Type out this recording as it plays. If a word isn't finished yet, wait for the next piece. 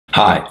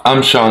Hi,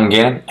 I'm Sean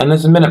Gannon, and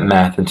this is Minute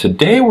Math, and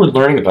today we're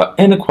learning about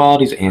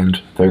inequalities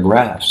and their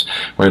graphs.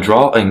 We're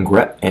going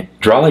to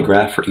draw a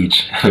graph for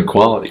each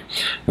inequality.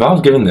 If I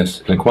was given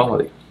this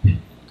inequality,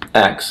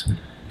 x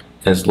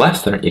is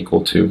less than or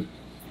equal to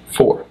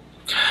 4.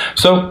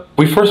 So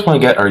we first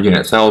want to get our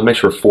units. Now we'll make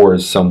sure 4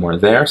 is somewhere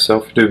there.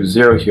 So if we do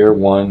 0 here,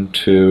 1,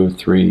 2,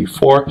 3,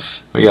 4,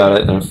 we got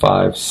it in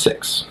 5,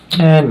 6,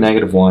 and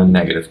 -1,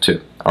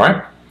 -2. All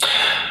right?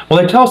 Well,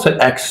 they tell us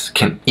that x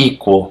can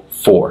equal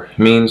 4. It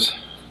means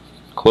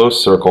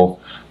closed circle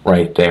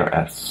right there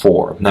at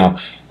 4. Now,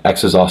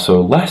 x is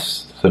also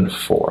less than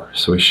 4,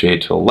 so we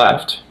shade to the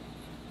left,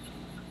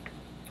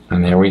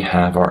 and there we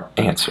have our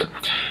answer.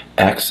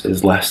 X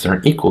is less than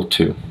or equal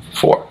to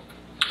 4.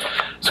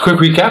 So quick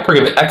recap, we're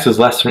given x is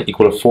less than or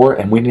equal to 4,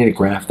 and we need to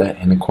graph that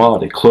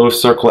inequality.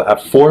 Closed circle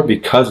at 4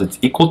 because it's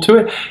equal to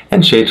it,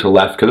 and shade to the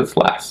left because it's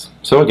less.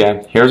 So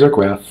again, here's our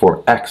graph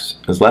for x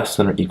is less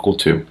than or equal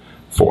to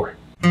 4.